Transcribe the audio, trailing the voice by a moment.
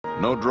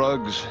No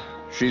drugs.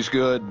 She's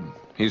good.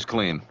 He's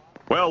clean.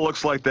 Well,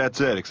 looks like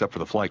that's it, except for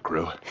the flight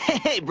crew.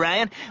 Hey,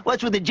 Brian,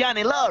 what's with the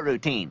Johnny Law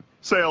routine?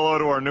 Say hello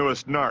to our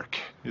newest narc.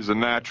 He's a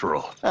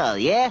natural. Oh,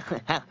 yeah?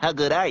 How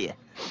good are you?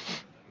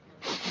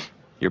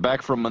 You're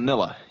back from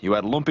Manila. You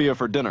had lumpia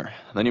for dinner.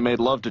 Then you made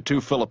love to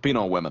 2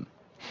 Filipino women.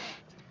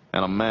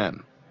 And a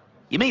man.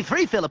 You mean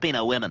 3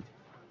 Filipino women?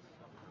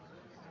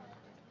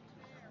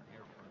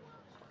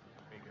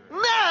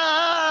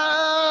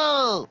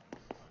 No!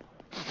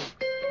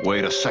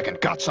 Wait a second.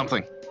 Got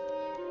something.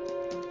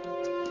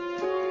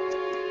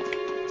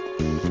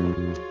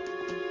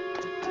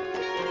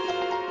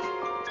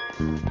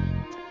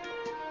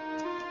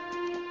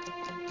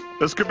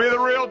 This could be the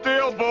real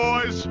deal,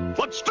 boys.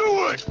 Let's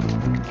do it!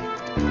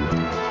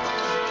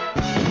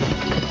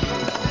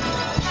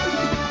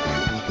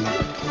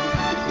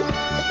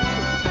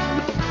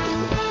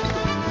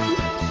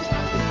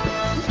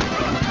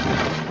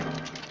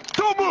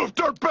 Don't move,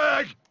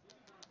 dirtbag!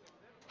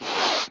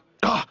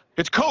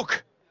 It's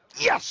Coke.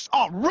 Yes!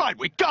 All right,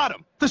 we got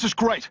him. This is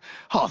great.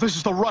 Oh, this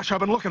is the rush I've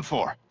been looking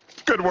for.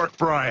 Good work,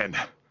 Brian.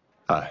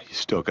 You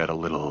still got a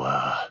little,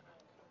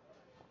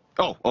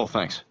 Oh,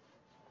 thanks.